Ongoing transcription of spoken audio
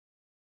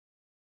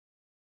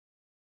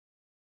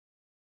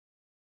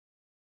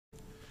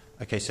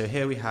Okay, so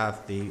here we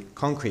have the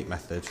concrete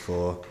method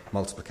for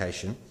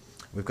multiplication.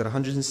 We've got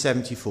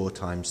 174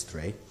 times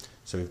 3,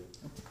 so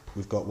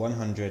we've got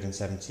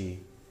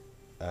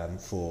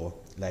 174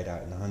 laid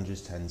out in the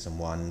hundreds, tens and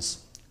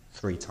ones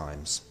 3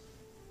 times.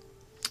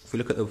 If we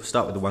look at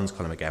start with the ones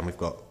column again, we've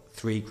got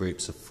 3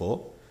 groups of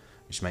 4,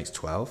 which makes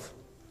 12.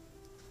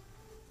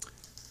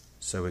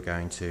 So we're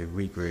going to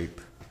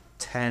regroup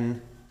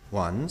 10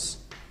 ones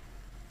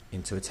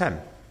into a 10.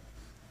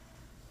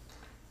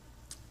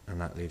 And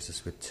that leaves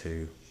us with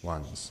 2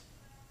 ones.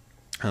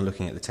 And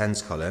looking at the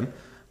tens column,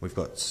 we've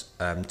got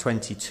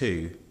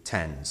 22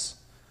 tens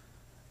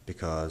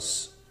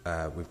because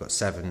we've got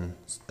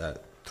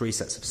 3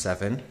 sets of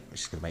 7,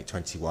 which is going to make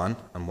 21,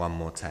 and 1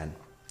 more 10.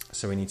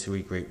 So we need to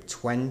regroup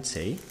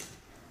 20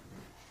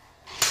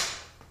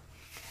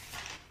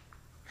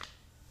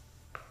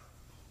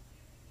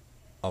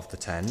 of the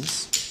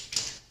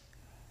tens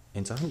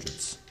into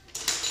hundreds.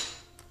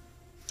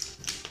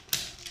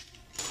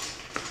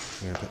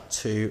 We're going to put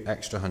 2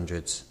 extra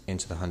hundreds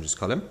into the hundreds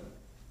column,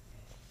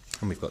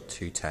 and we've got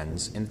 2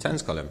 tens in the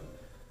tens column.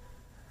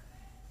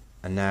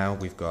 And now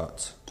we've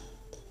got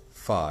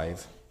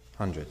 5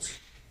 hundreds.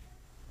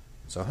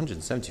 So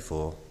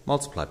 174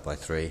 multiplied by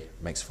 3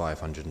 makes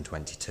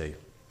 522.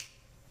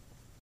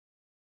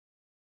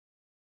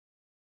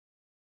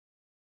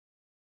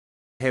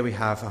 Here we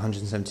have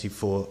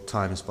 174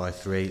 times by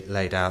 3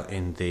 laid out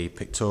in the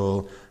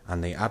pictorial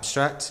and the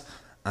abstract.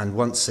 And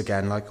once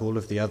again, like all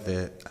of the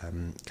other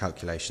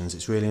calculations,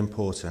 it's really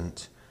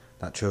important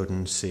that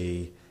children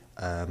see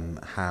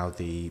how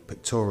the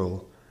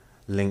pictorial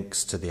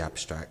links to the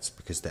abstract,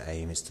 because the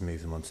aim is to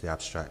move them onto the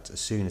abstract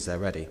as soon as they're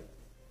ready.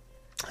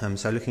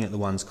 So looking at the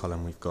ones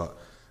column, we've got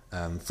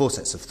 4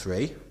 sets of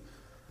 3,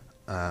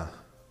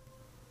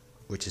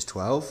 which is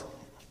 12.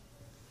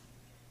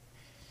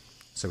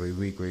 So we're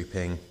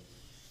regrouping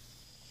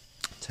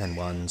 10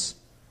 ones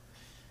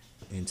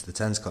into the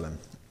tens column.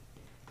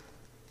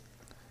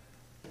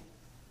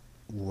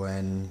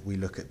 When we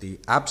look at the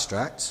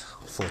abstract,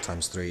 4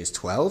 times 3 is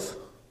 12.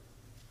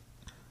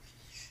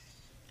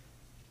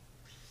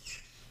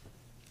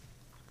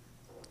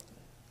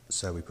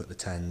 So we put the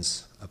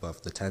tens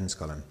above the tens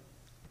column.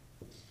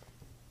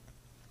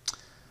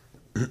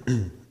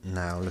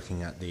 Now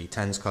looking at the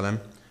tens column,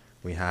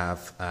 we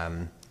have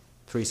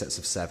 3 sets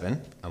of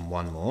 7 and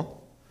 1 more,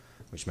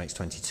 which makes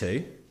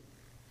 22.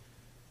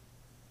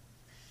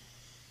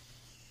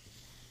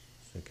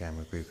 So again,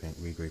 we're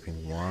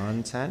regrouping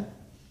 1 10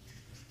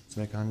 to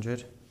make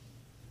 100,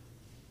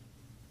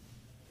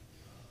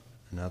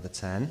 another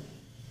 10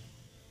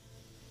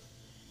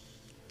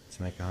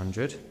 to make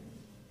 100,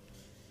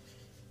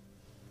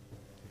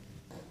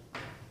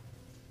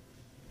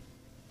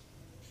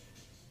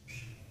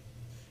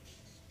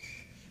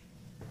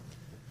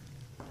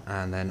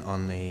 and then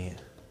on the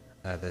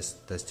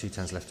there's 2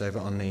 tens left over.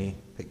 On the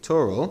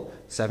pictorial,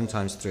 7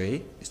 times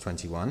 3 is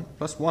 21,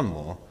 plus 1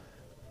 more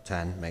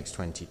 10 makes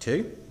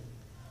 22.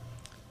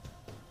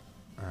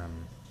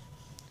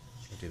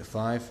 We'll do the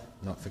 5,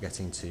 not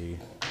forgetting to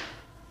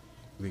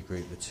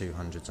regroup the 2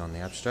 hundreds on the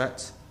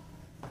abstract.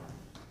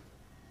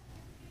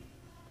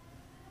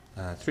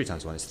 3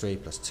 times 1 is 3,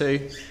 plus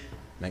 2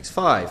 makes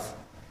 5.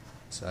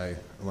 So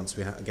once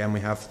again we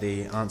have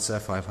the answer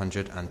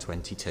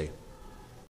 522.